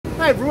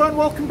everyone,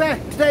 welcome back.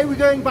 Today we're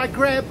going by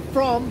Grab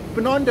from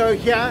Binondo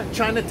here,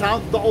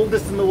 Chinatown, the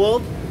oldest in the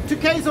world, to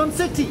Quezon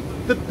City,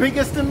 the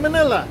biggest in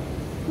Manila.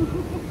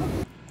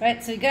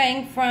 Right, so we're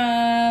going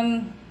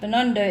from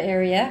Binondo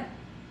area,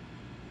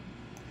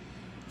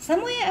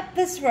 somewhere up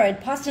this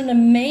road, past an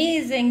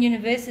amazing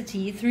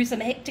university, through some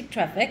hectic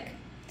traffic,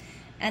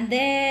 and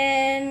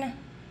then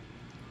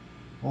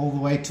all the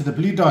way to the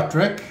blue dot,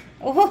 Rick.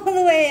 All the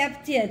way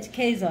up here to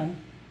Quezon.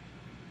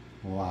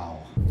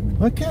 Wow.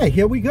 Okay,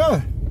 here we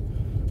go.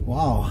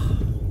 Wow.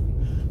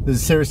 This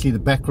is seriously the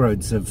back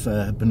roads of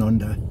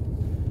Binondo.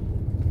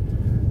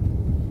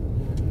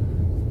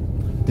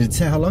 Did it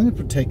say how long it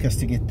would take us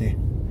to get there?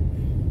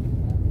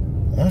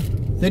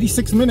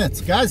 36 minutes.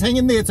 Guys, hang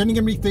in there. It's only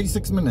going to be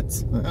 36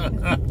 minutes. Probably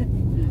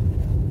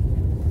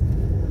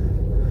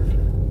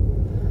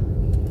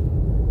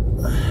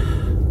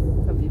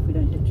if we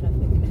don't hit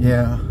traffic.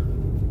 Yeah.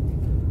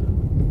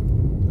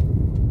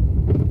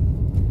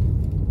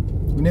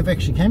 We never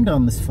actually came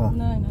down this far.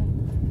 No, no.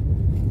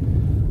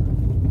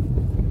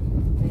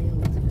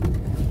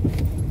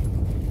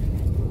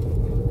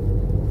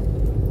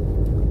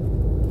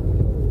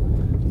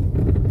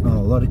 Oh,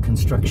 a lot of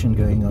construction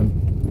going on.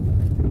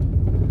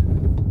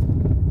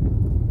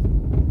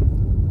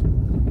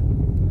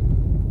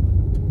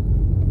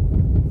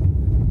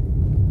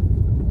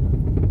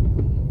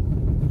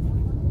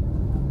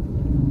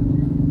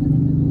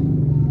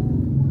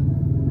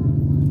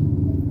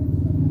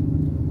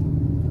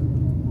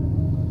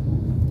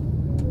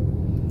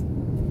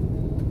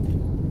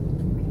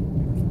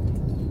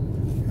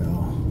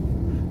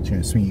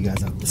 Swing you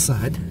guys out the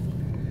side,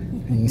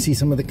 and you can see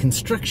some of the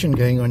construction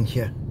going on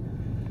here.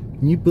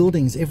 New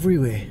buildings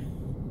everywhere.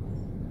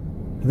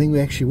 I think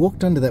we actually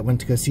walked under that one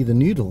to go see the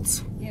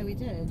noodles. Yeah, we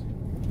did.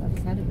 By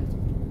the side of it.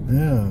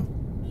 Yeah.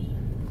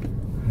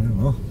 Oh,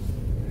 well,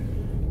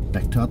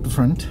 back to out the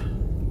front.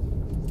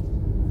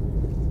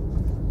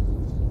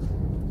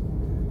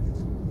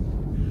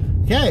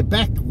 Okay,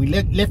 back. We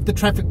left the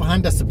traffic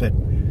behind us a bit.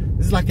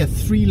 This is like a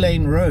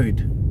 3-lane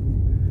road.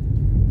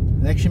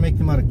 They actually make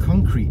them out of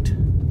concrete.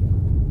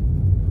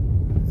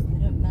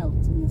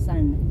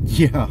 Sun.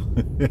 Yeah.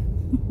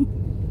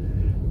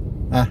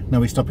 Now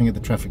we're stopping at the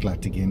traffic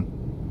light again.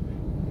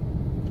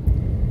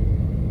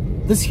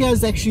 This here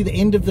is actually the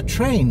end of the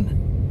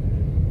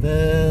train,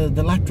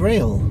 the light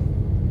rail.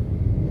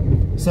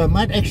 So it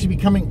might actually be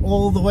coming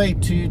all the way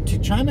to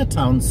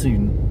Chinatown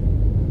soon.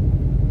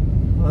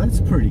 Oh,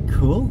 that's pretty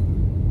cool.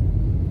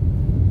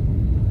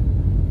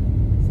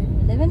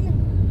 7-Eleven?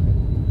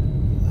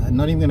 I'm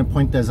not even going to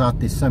point those out.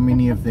 There's so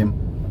many of them.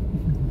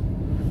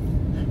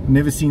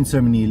 Never seen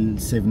so many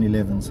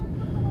 7-Elevens.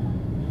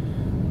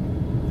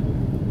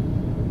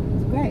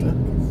 It's great,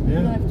 because you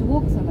don't have to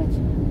walk so much.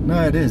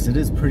 No, it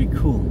is pretty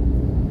cool.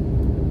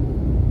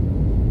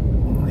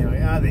 Oh, there we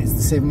are, there's the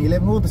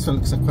 7-Eleven. Oh, this one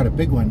looks like quite a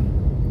big one.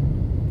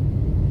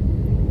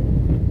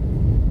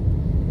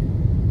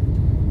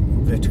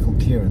 Vertical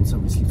clearance,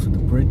 obviously, for the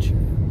bridge.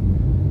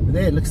 But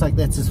there, it looks like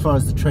that's as far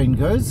as the train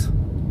goes.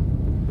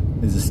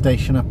 There's a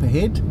station up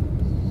ahead.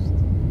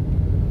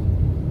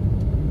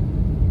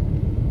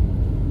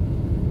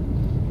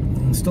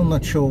 I'm still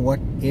not sure what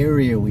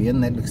area we're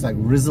in. That looks like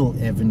Rizal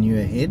Avenue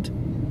ahead.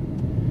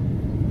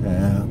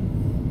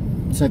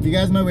 So if you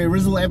guys know where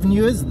Rizal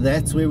Avenue is,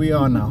 that's where we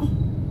are now.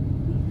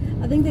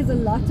 I think there's a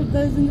lot of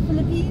those in the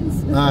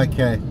Philippines.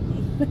 Okay.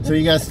 So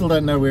you guys still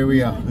don't know where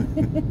we are.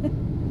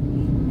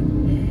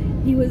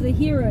 He was a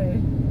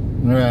hero.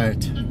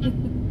 Right.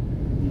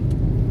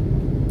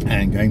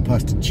 And going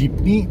past a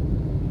jeepney.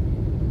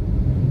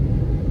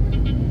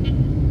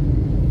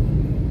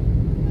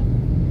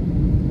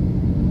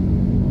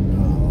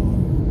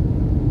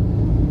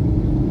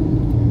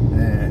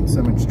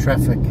 So much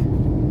traffic.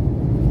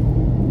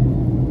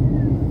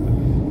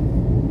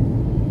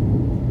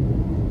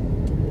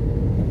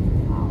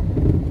 Wow.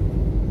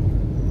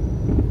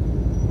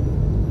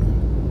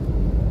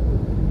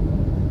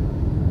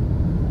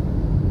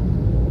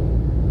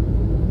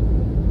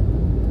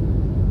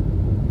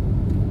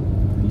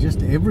 And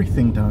just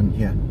everything down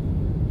here.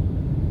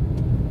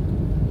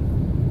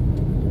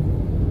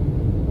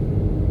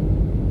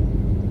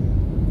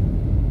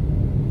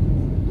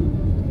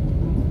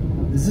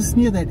 Is this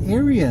near that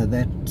area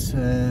that,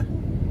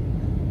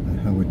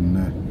 I wouldn't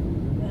know.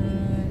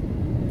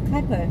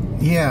 Kaipo.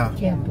 Yeah.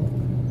 Yeah.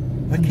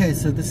 Okay,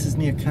 so this is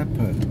near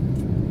Kaipo.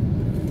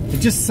 It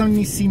just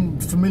suddenly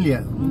seemed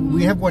familiar.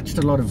 We have watched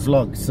a lot of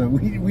vlogs, so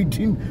we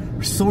do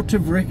sort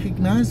of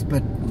recognize,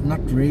 but not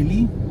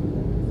really.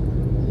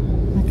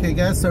 Okay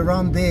guys, so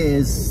around there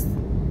is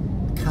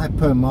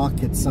Kaipo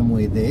Market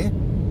somewhere there.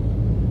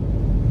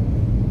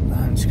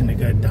 I'm just going to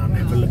go down and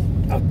have a look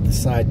out the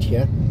side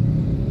here.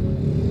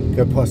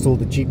 Go past all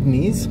the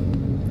jeepneys,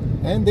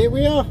 and there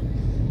we are.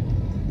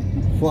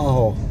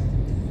 Wow.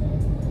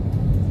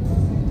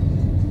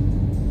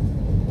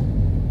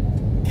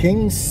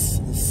 King's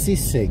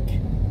Sisig.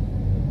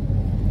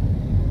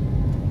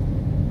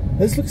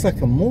 This looks like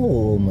a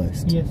mall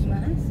almost. Yes.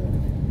 Massive.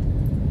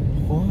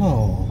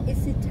 Wow.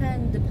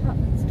 Isitan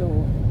department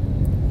store.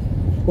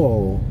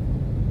 Whoa.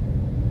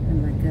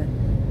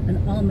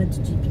 helmet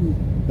GP.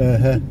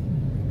 Uh-huh.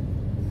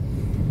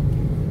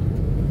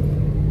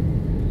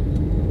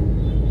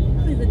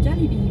 Oh, there's a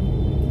Jollibee.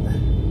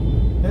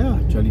 Yeah,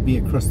 Jollibee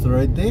across the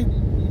road there.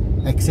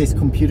 Access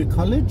Computer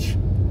College.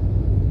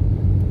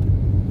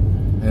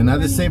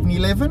 Another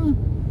 7-Eleven.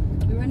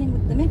 We're running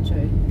with the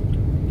metro.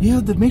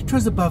 Yeah, the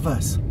metro's above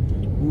us.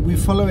 We'll be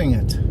following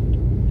it.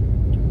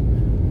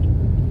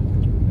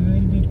 We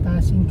will be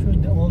passing through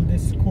the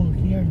oldest school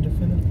here in the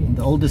Philippines.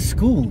 The oldest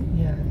school.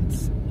 Yeah,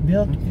 it's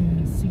built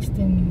in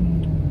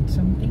 16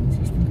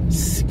 something.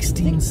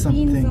 16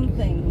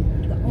 something.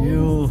 The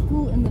oldest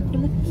school in the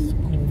Philippines.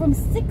 From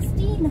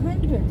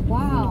 1600.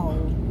 Wow.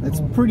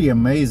 That's pretty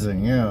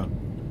amazing, yeah.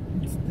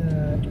 It's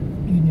the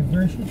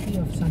University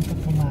of Santo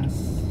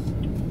Tomas.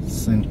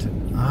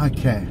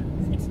 Okay.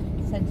 It's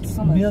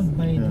built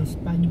by the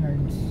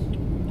Spaniards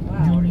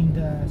during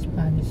the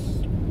Spanish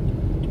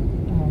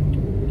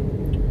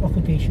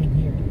occupation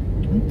here.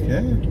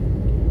 Okay.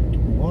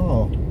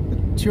 Wow. But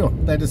sure,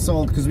 that is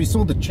old because we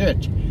saw the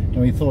church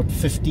and we thought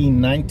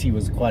 1590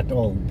 was quite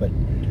old, but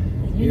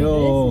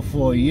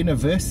for a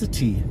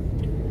university.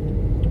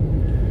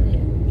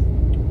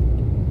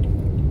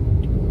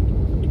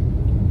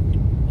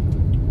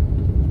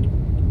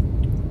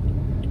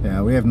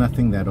 Yeah, we have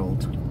nothing that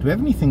old. Do we have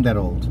anything that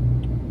old?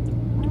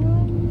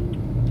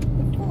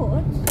 The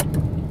fort.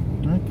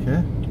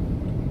 Okay.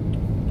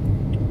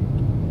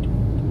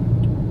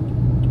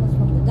 Was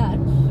from the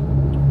Dutch.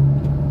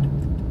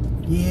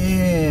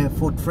 Yeah,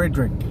 Fort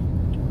Frederick.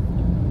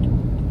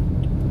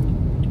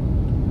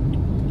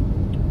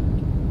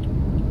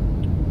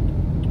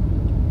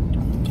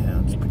 Okay,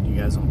 I'll just put you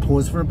guys on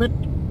pause for a bit.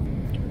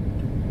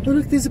 Oh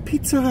look, there's a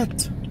Pizza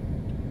Hut.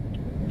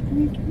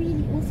 And they're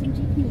really awesome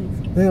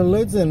GPs. There are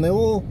loads of them. They're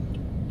all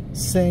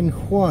San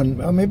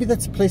Juan. Oh, maybe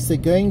that's the place they're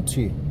going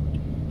to.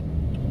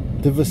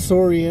 The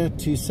Visoria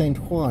to San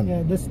Juan.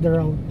 Yeah, that's the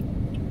route.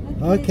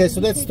 Okay, so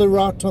that's the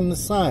route on the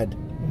side.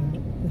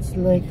 It's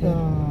like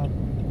a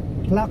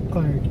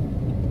placard.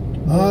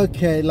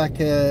 Okay, like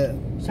a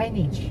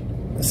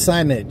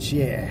signage,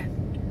 yeah.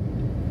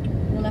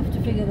 We'll have to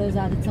figure those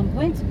out at some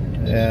point.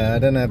 Yeah, I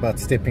don't know about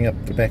stepping up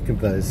the back of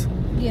those.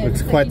 Yeah,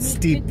 looks quite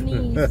steep.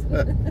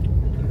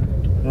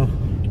 Oh.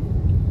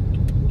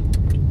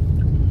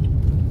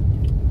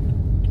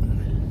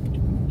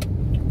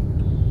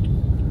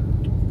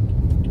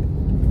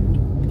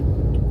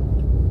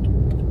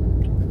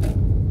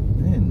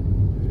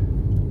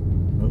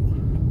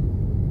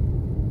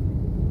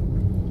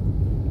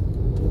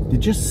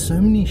 Just so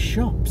many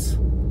shops,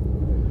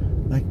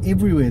 like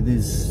everywhere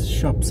there's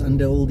shops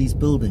under all these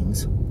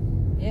buildings.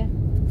 Yeah,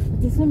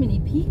 but there's so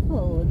many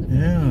people in the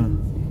Philippines.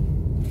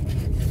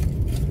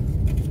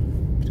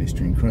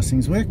 Pedestrian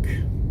crossings work.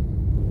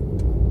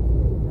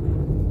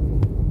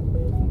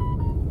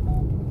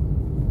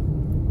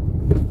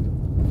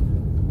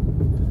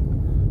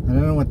 I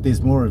don't know what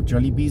there's more of,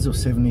 Jollibees or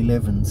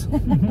 7-Elevens.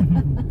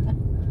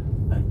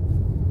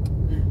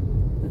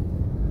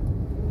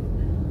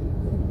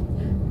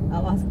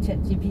 I'll ask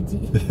ChatGPT.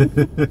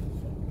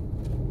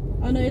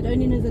 Oh no, it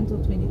only knows until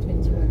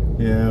 2021.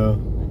 Yeah.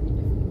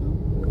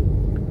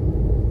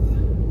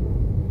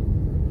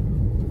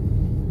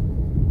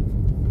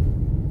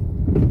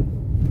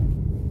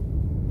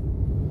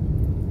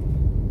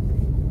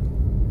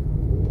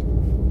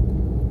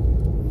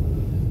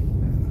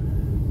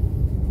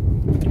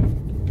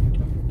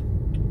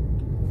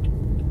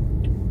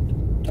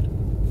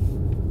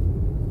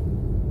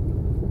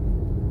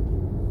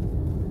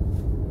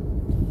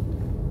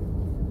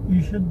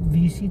 You should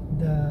visit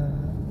the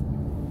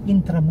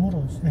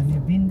Intramuros. Have you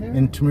been there?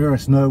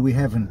 Intramuros, no, we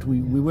haven't.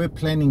 We were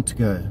planning to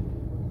go.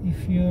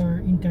 If you're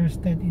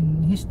interested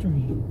in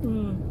history.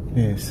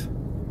 Yes.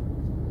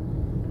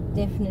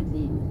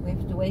 Definitely. We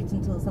have to wait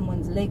until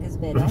someone's leg is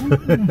better.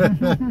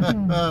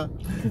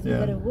 Because we've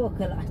got to walk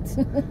a lot.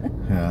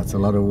 Yeah, it's a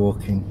lot of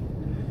walking.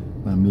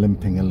 I'm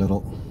limping a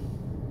little.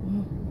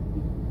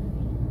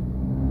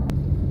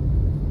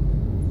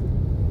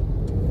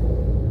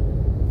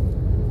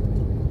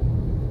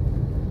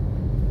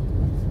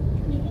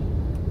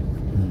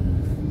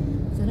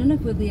 I don't know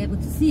if we'll be able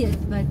to see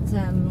it, but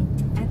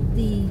at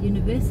the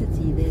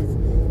university there's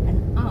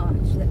an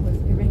arch that was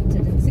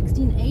erected in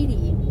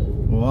 1680.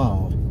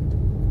 Wow.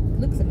 It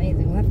looks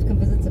amazing. We'll have to come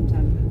visit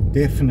sometime.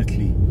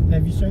 Definitely.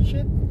 Have you searched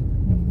it?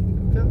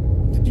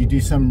 Google? Did you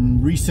do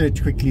some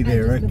research quickly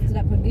there, I right? just looked it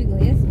up on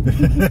Google, yes.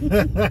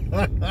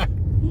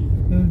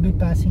 We'll be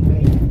passing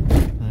right.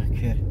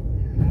 Okay.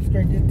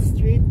 After that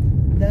street,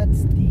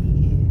 that's the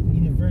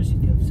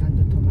University of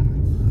Santo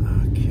Tomas.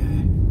 Okay.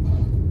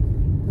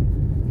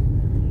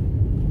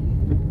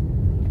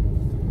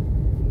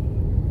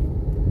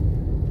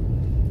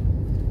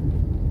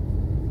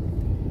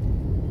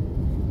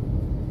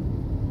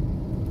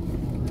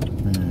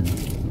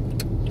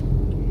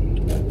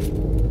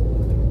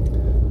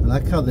 I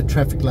like how the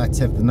traffic lights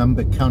have the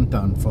number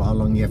countdown for how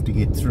long you have to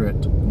get through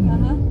it.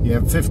 You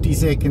have 50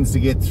 seconds to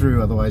get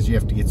through, otherwise you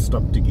have to get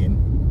stopped again.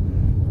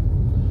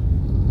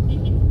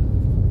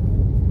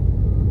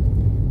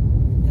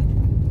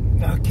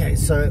 Okay,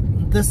 so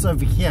this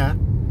over here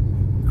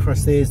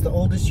across there is the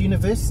oldest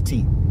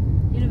university.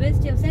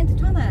 University of St.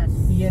 Thomas.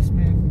 Yes,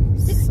 ma'am.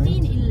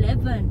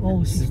 1611.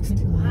 Oh,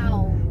 16.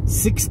 Wow.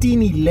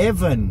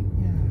 1611.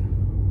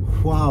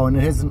 Yeah. Wow, and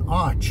it has an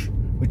arch,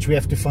 which we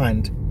have to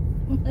find.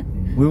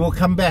 We will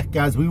come back,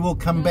 guys. We will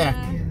come back.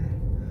 Yeah.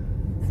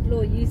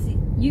 Explore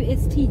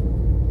UST.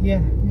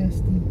 Yeah,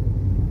 yes.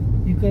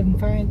 You can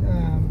find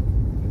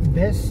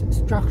best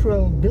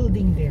structural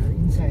building there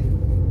inside.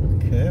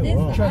 Okay, There's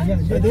wow. the arch. Yeah,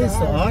 Oh, there's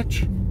the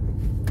arch.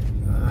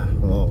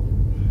 Oh.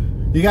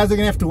 You guys are going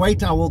to have to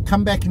wait. I will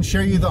come back and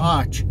show you the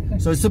arch.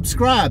 So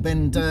subscribe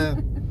and,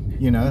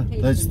 you know,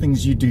 those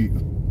things you do.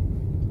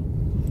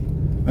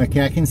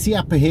 Okay, I can see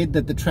up ahead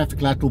that the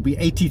traffic light will be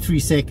 83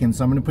 seconds.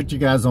 So I'm going to put you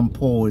guys on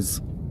pause.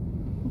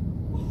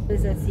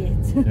 Is that yet?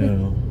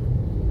 Yeah.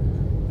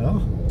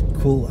 Oh,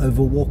 cool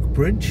overwalk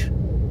bridge.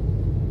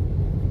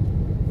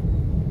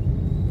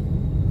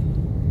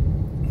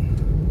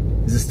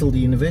 Is it still the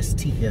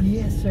university here?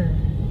 Yes, sir.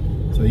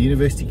 So the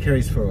university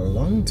carries for a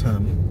long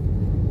time.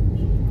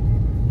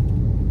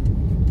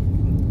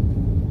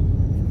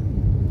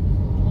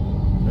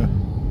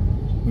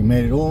 We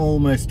made it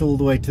almost all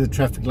the way to the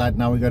traffic light.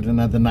 Now we got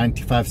another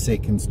 95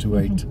 seconds to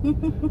wait.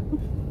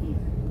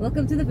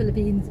 Welcome to the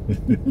Philippines.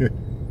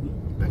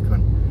 Back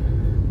on.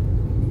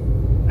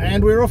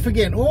 And we're off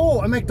again. Oh,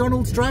 a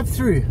McDonald's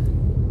drive-through.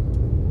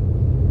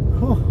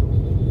 Oh.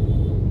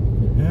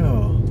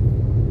 Yeah.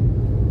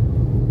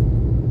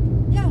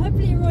 Yeah,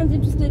 hopefully everyone's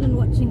interested in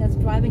watching us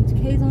driving to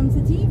Quezon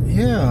City.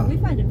 Yeah. We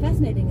find it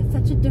fascinating. It's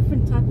such a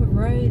different type of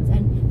roads,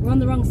 and we're on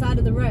the wrong side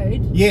of the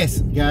road.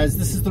 Yes, guys,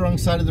 this is the wrong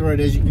side of the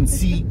road. As you can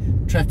see,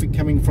 traffic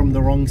coming from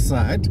the wrong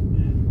side.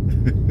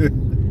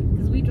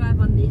 Because we drive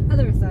on the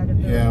other side of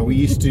the road. Yeah, we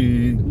used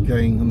to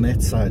going on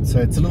that side, so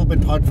it's a little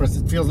bit hard for us.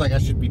 It feels like I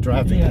should be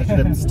driving. Yeah. I should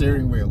have the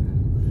steering wheel.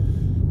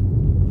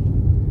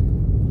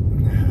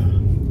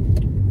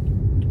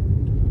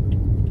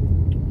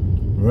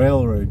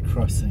 Railroad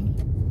crossing.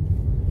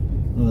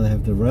 Oh, they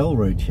have the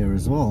railroad here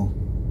as well.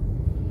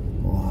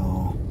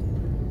 Wow.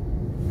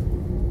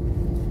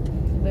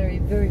 Very,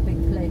 very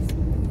big place.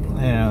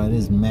 Yeah, it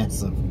is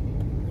massive.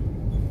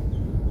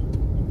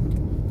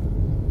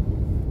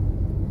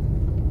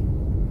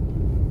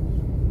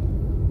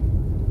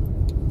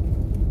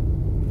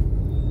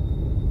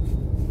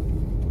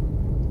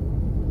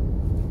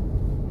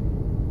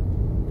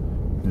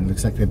 It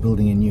looks like they're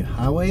building a new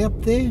highway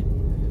up there.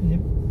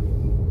 Yep.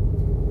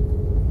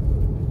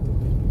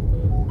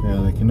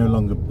 Yeah, they can no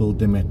longer build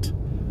them at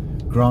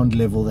ground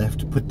level. They have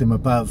to put them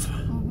above.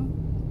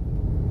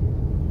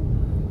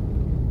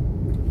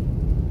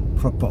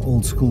 Proper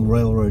old school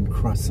railroad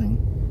crossing.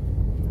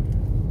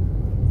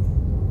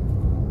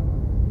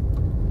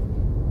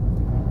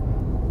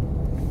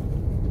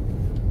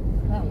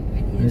 Wow,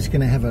 it really I'm is. just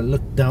going to have a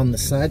look down the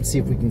side, see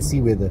if we can see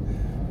where the...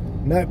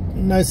 No,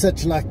 no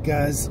such luck,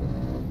 guys.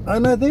 Oh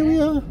no, there we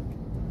are.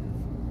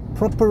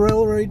 Proper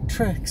railroad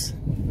tracks.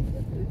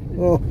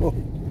 Oh.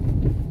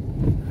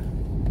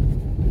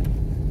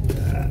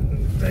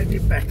 Maybe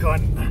back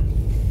on.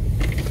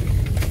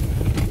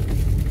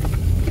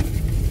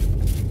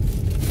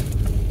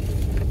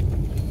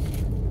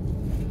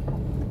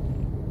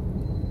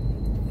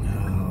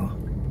 Oh.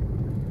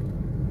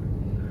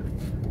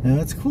 Now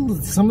it's cool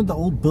that some of the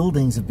old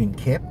buildings have been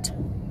kept.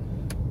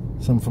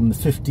 Some from the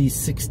 50s,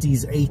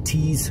 60s,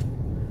 80s.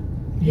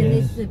 Yeah,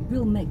 Yes. there's a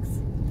real mix.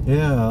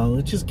 Yeah,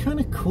 which is kind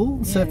of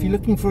cool. So if Yeah. you're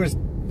looking for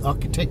an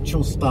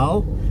architectural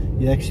style,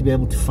 you'll actually be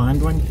able to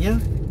find one here.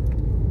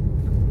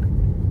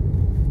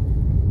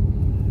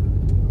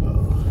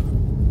 Oh.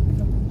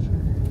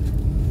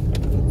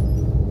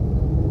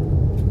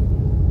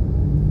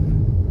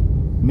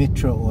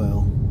 Metro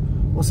Oil.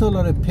 Also a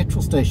lot of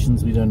petrol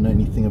stations we don't know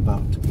anything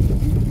about.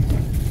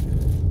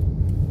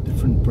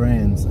 Different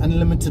brands.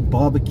 Unlimited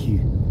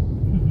barbecue.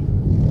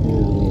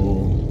 Oh.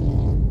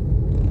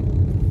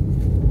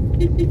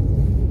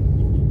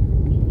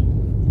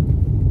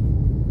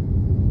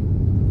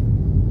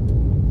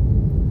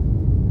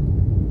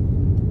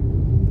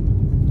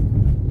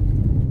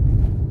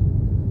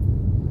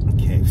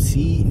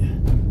 KFC.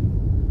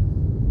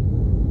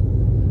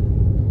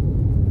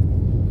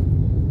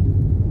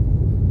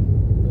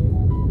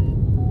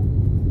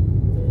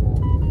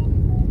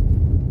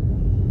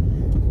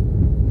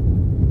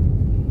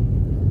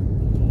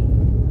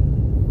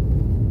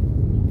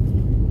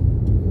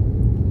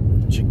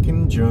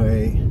 Chicken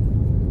Joy.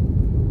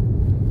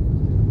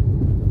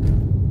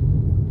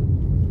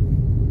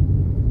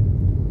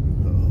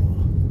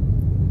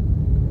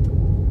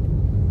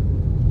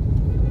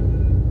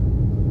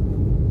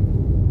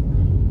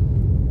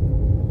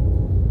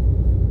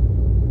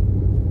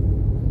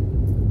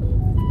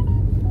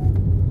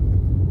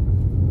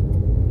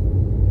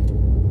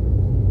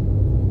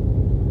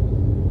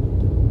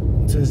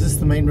 So is this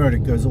the main road?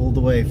 It goes all the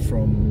way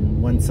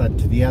from one side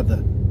to the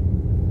other.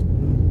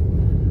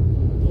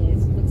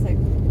 Yes, looks like.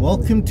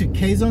 Welcome to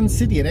Quezon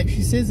City. It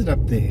actually says it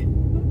up there.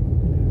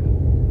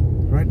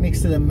 Right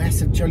next to the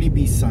massive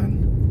Jollibee sign.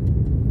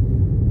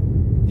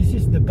 This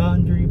is the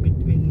boundary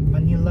between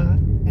Manila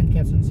and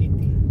Quezon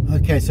City.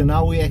 Okay, so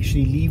now we're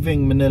actually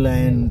leaving Manila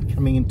and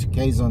coming into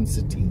Quezon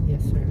City.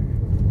 Yes, sir.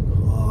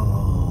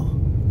 Oh.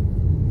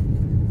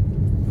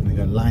 We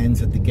got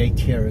lions at the gate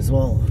here as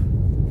well.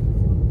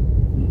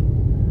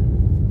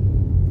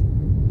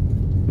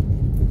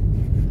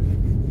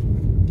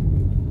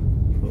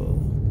 Oh.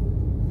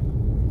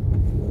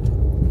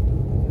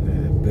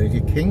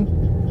 Burger King.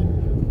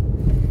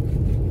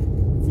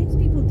 It seems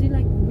people do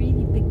like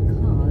really big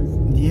cars.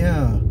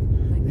 Yeah.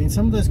 I mean,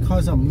 some of those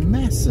cars are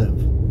massive.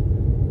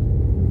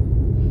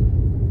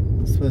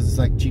 I suppose it's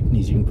like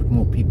jeepneys, you can put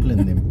more people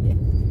in them. Yeah.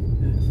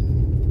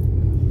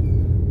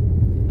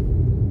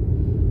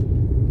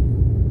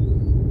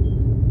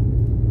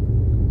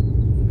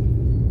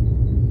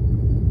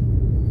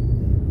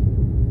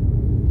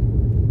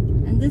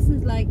 And this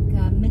is like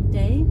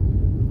midday,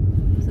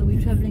 so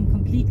we're traveling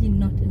completely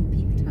not in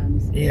peak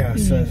times. Yeah,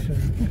 so Yes, sir.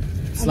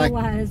 it's like,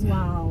 Otherwise,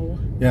 wow.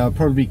 yeah, it'll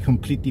probably be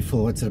completely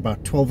full. It's at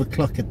about 12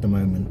 o'clock at the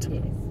moment.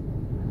 Yes.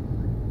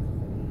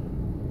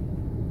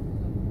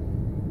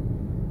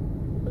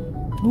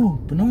 Oh,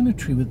 banana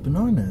tree with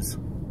bananas.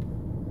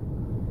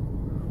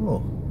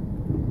 Oh.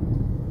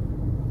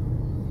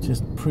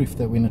 Just proof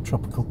that we're in a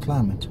tropical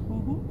climate.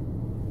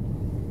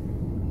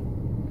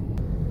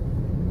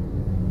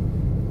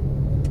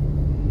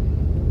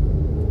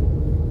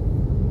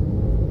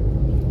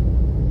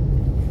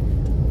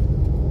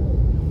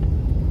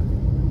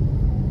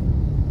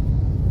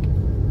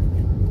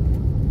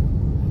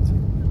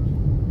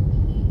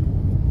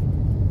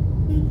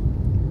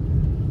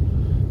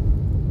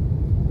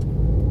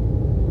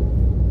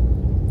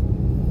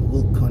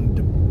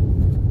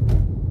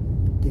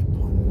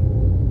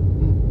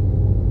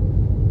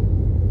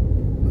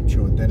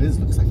 That is,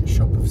 looks like a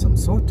shop of some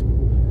sort.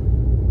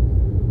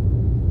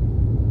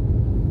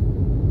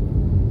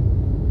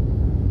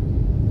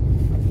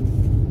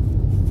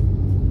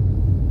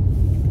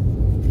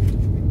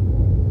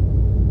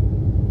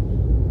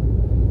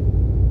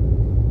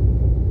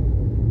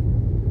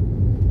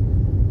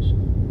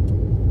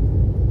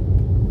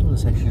 Oh,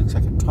 this actually looks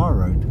like a tar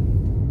road.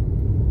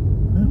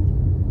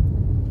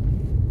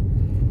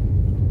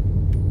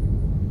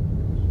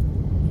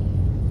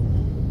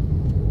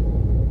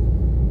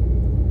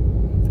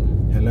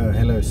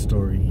 Hello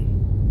story.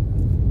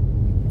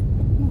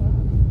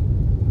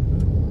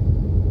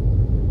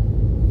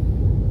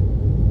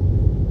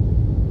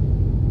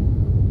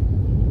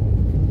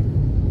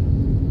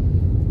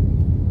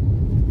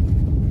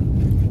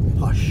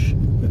 Posh.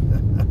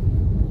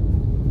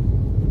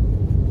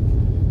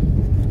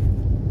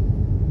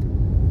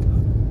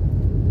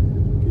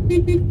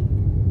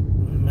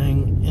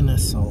 Mang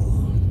Inasol.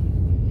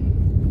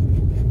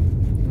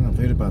 I've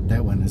heard about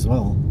that one as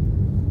well.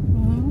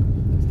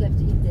 Just love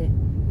to eat there.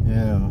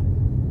 Yeah.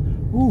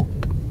 Ooh,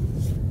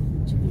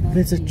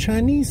 there's a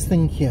Chinese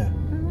thing here.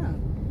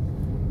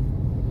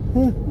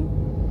 Huh.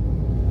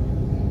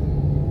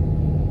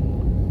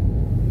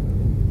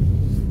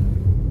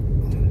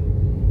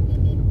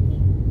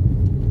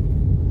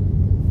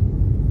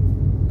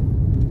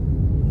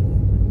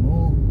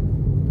 More.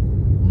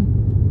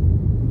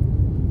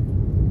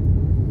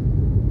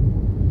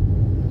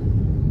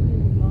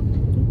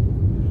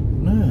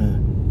 No.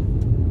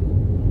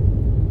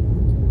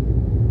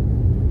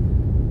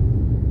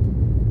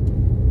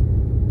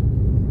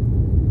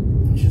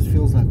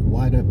 Feels like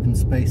wide open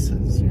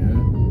spaces, you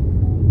know.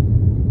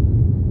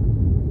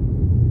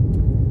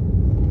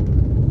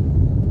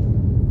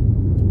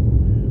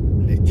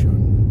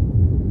 Lechon,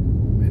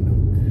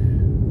 Menok.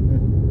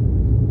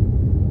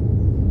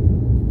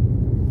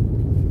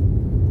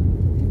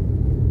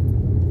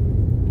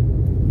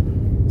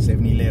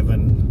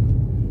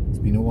 7-Eleven. It's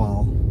been a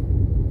while.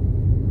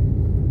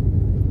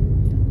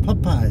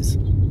 Popeyes.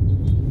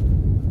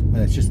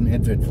 Oh, it's just an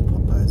advert for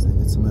Popeyes. They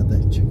got some other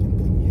chicken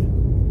thing here.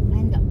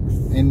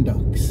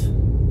 Endox. It's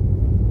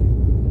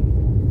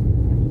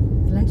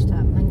lunchtime,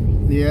 I'm hungry.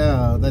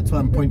 Yeah, that's why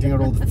I'm pointing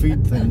out all the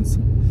food things.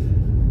 Oh,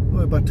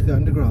 we're about to go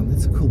underground.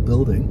 That's a cool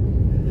building.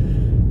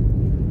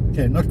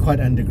 Okay, not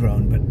quite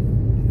underground, but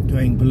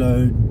going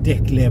below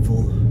deck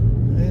level.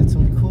 They had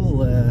some cool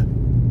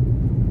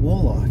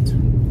wall art.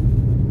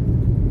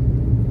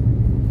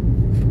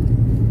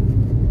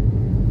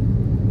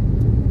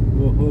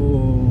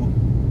 Whoa.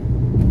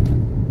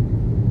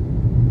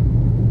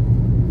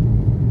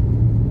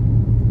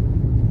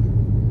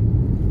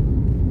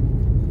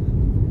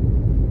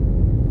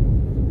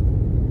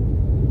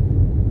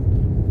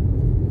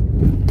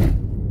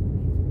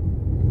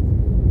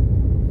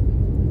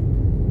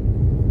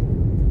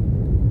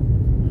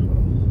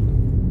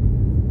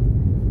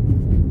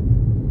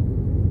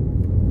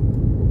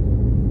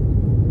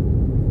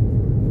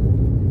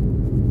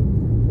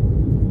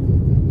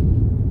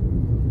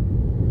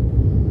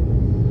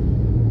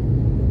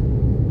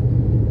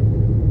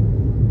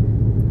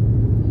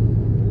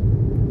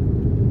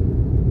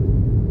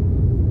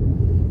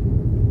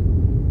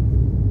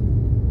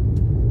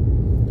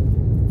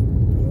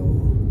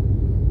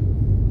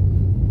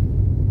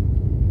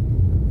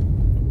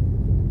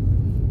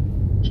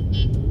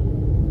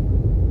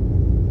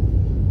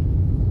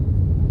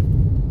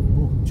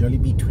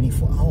 Jollibee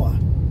 24-hour.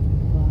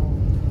 Wow.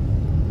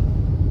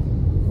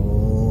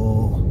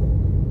 Oh,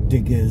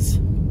 diggers.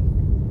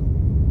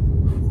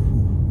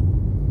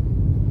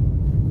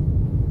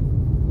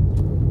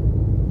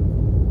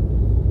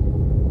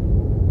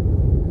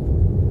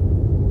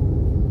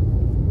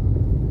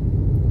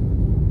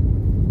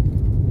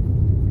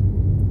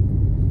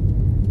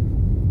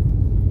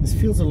 This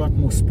feels a lot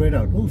more spread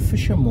out. Oh,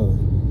 Fisher Mall.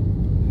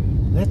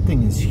 That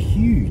thing is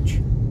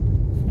huge.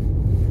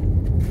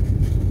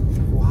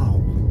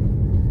 Wow.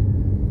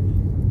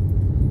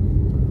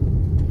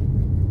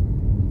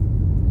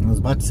 I was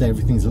about to say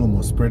everything's a little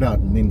more spread out,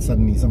 and then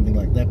suddenly something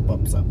like that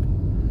pops up.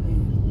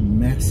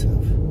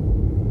 Massive.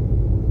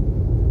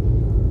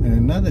 And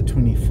another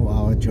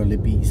 24-hour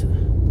Jollibees.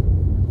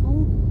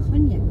 Oh,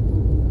 cognac.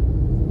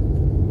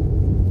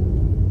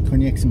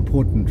 Cognac's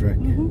important, Rick.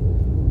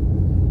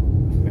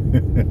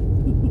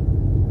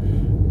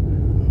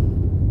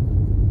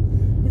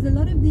 There's a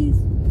lot of these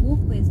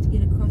walkways to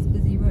get across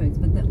busy roads,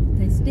 but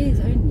they're stairs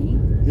only.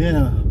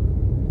 Yeah.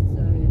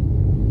 So,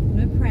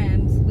 no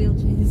prams,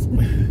 wheelchairs.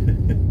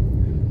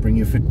 Bring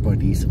your fit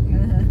bodies.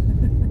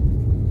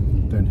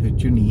 Don't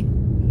hurt your knee.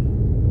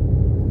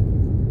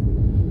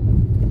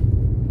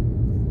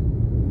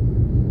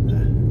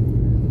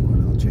 What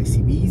else?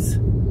 JCBs? I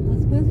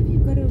suppose if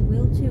you've got a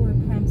wheelchair or a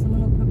pram,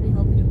 someone will probably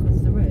help you across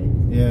the road.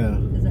 Yeah.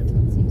 Because that's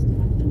what seems to happen.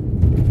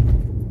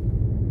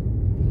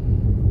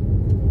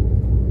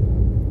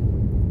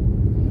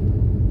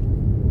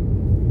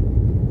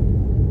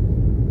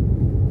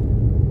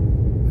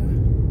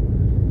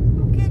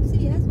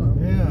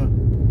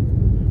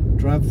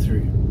 Drive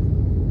through.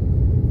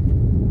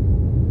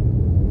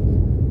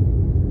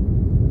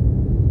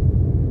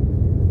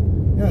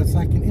 Yeah, it's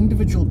like an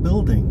individual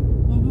building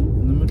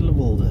in the middle of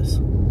all this.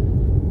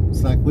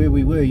 It's like where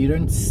we were, you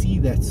don't see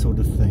that sort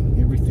of thing.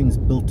 Everything's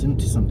built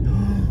into something.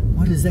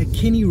 What is that?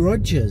 Kenny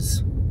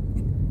Rogers.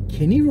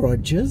 Kenny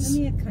Rogers?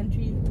 Isn't he a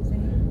country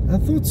singer? I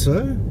thought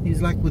so.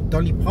 He's like with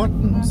Dolly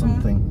Parton or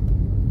something.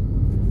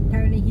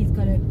 Apparently he's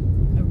got a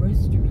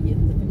roastery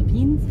in the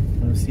Philippines.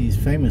 Obviously he's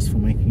famous for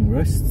making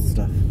roast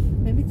stuff.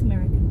 Maybe it's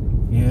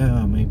American.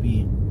 Yeah,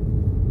 maybe.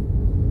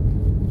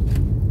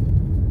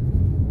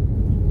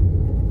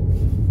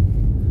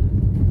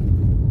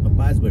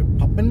 Popeyes, we're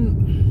popping.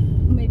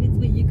 Maybe it's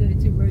where you go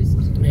to roast.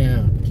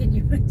 Yeah. Can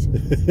you roast?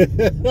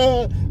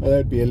 Oh,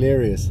 that'd be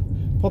hilarious.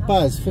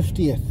 Popeyes,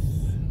 50th.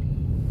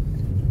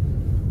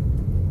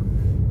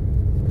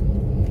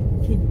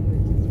 Can you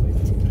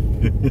roast?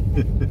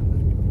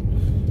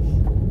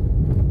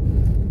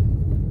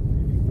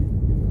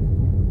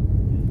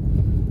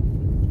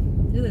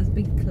 Look at those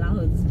big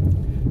clouds.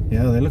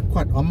 Yeah, they look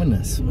quite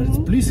ominous, but it's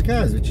blue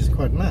skies, which is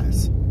quite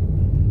nice.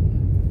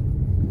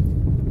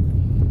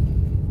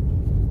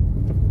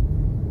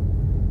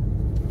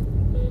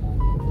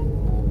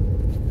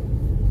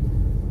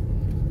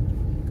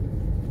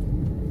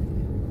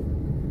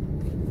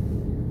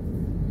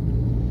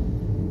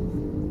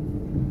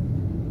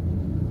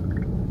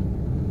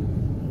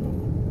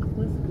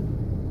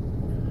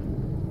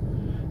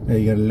 Now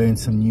you got to learn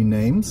some new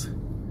names.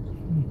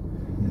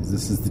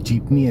 This is the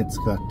jeepney. It's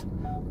got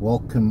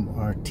Welcome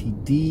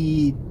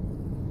RTD,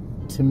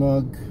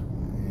 Timog,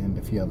 and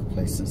a few other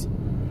places.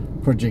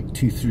 Project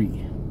 23. I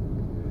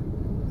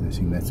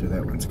assume that's where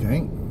that one's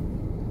going.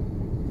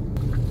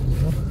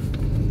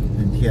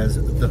 And here's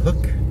the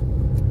Hook.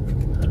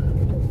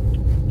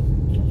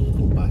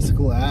 Cool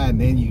bicycle.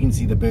 And then you can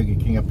see the Burger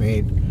King up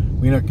ahead.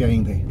 We're not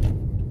going there.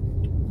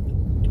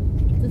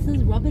 This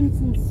is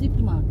Robinson's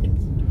Supermarket.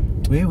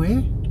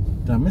 Where?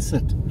 Did I miss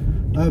it?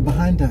 Oh,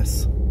 behind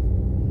us.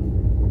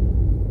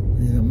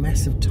 There's a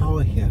massive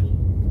tower here.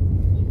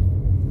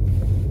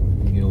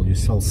 Your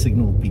cell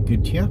signal will be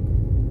good here.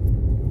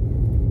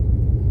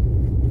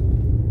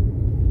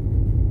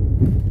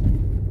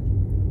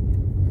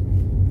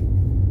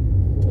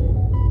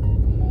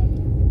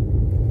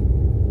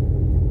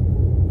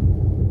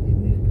 We've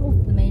moved off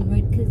the main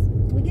road because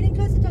we're getting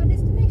closer to our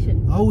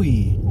destination. Are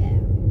we? Yeah.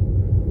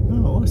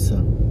 Oh,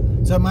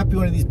 awesome. So it might be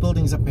one of these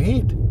buildings up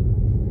ahead.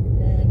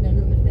 No, a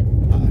little bit better.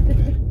 Oh,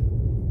 okay.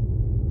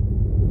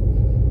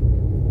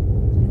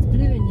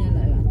 Blue and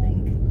yellow, I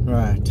think.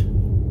 Right.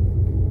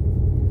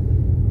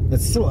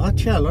 That's still out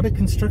here. A lot of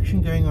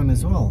construction going on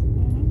as well.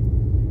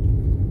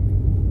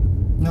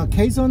 Now,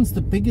 Quezon's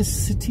the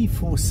biggest city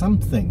for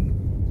something.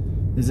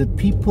 Is it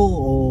people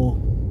or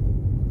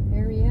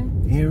Area?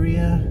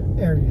 area?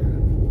 Area.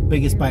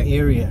 Biggest by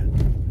area.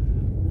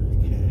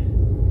 Okay.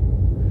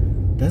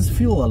 Does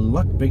feel a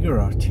lot bigger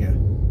out here.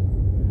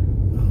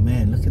 Oh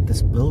man, look at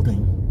this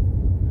building.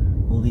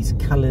 All these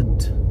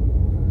coloured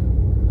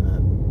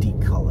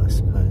decal, I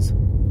suppose.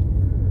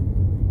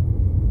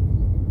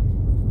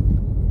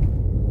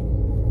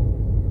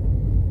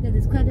 Yeah,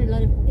 there's quite a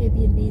lot of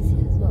Airbnbs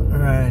here as well.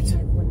 Right. We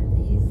have one of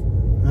these.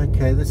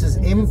 Okay, this is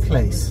And M this one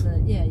Place.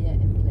 was, yeah,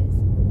 M Place.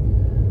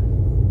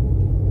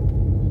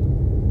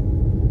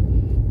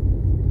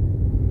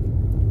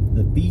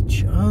 The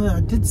beach. Oh, I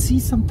did see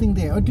something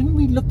there. Oh, didn't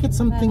we look at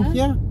something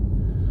here?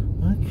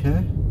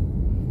 Okay.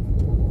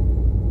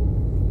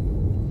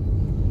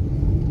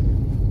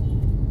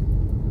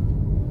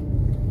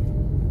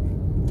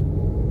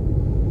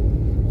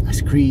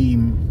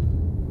 cream,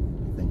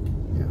 I think.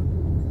 Yeah.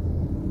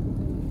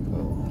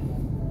 Oh.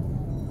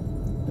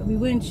 But we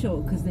weren't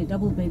sure because their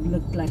double bed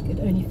looked like it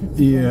only fits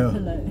Yeah. one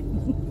pillow.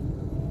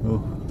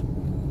 Oh.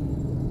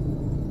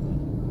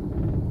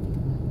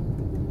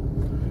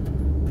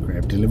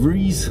 Grab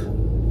deliveries.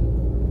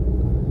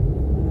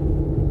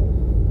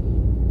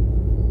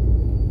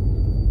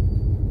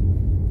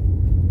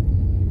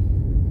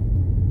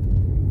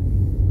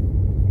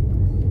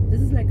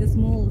 This is like a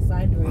small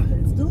side road, but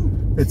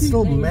it's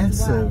still two lanes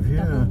massive, wide,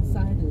 yeah.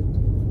 double-sided.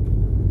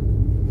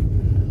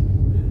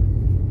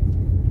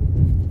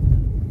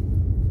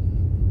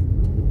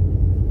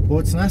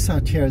 What's nice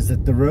out here is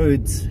that the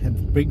roads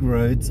have big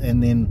roads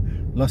and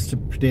then lots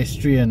of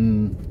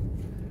pedestrian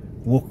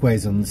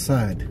walkways on the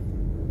side.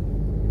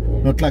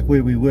 Not like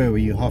where we were, where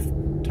you half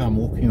time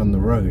walking on the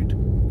road.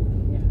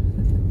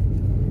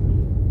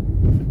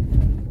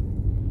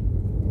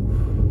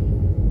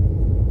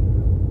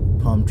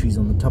 Palm trees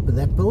on the top of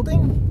that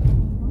building.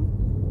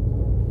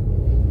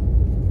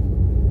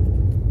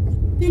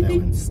 That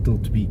one's still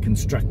to be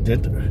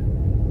constructed.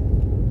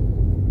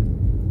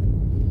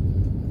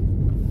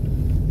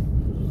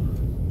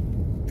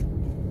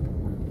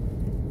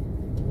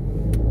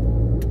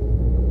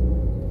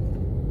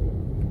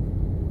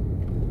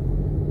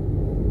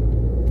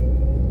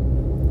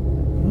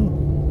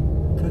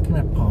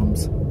 Coconut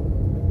palms.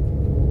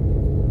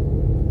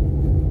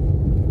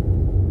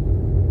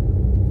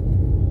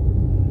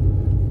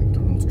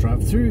 McDonald's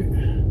drive-through.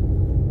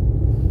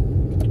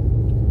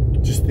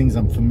 Just things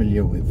I'm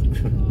familiar with.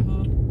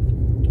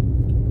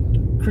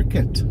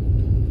 Cricket.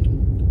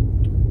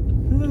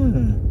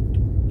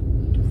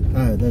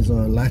 Oh, those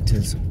are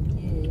lighters.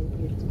 Yeah,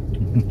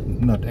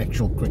 good. Not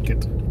actual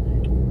cricket.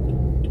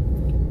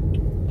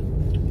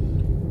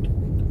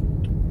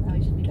 Now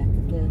we should be back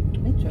at the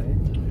metro.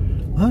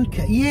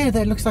 Okay, yeah,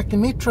 that looks like the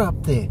metro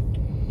up there.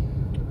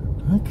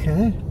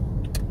 Okay.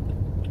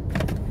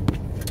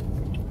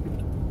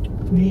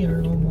 We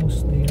are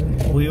almost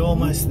there. We're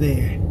almost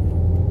there.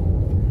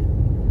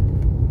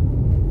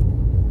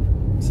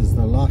 This is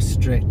the last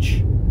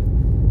stretch.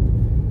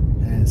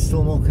 And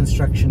still more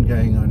construction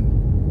going on.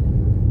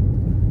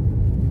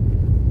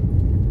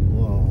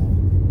 Whoa.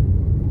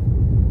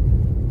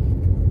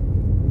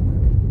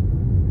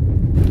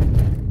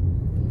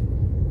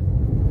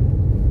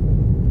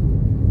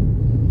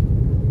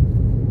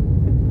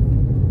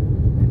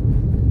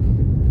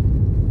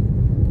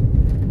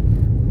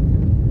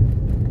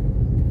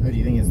 How do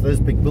you think it's those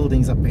big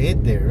buildings up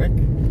ahead there, Rick?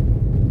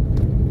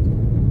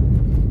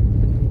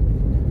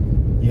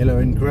 Yellow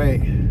and grey.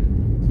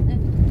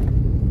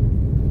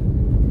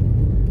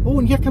 Oh,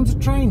 and here comes a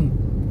train.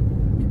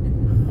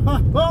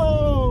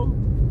 Oh!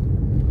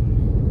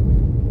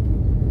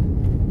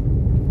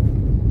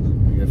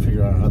 We gotta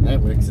figure out how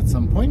that works at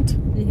some point.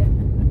 Yeah.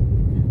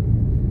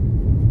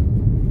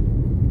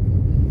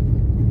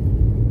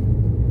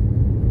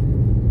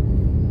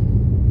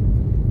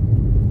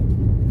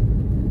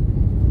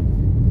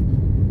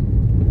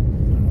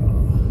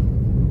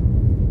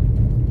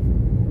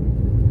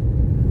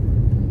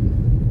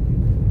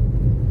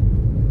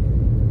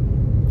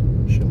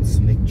 Shell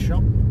Select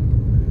Shop.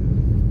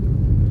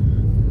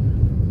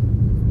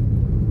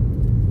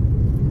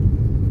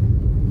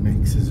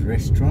 Max's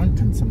Restaurant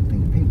and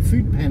something pink.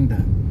 Food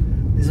Panda.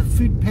 There's a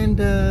Food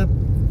Panda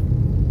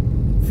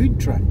food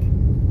truck.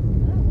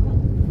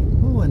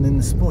 Oh, and then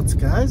the sports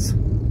cars.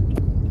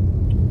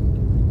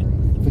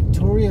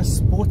 Victoria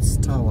Sports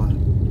Tower.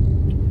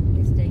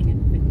 We're staying at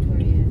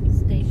Victoria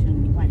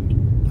Station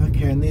 1.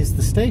 Okay, and there's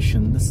the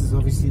station. This is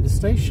obviously the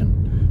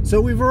station. So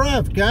we've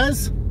arrived,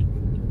 guys.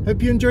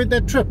 Hope you enjoyed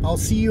that trip. I'll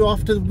see you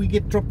after we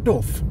get dropped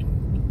off.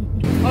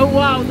 Oh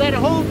wow, that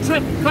whole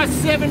trip cost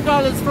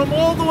 $7 from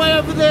all the way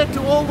over there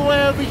to all the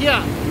way over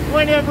here.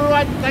 Well,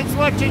 everyone, thanks for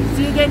watching.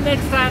 See you again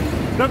next time.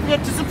 Don't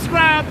forget to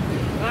subscribe.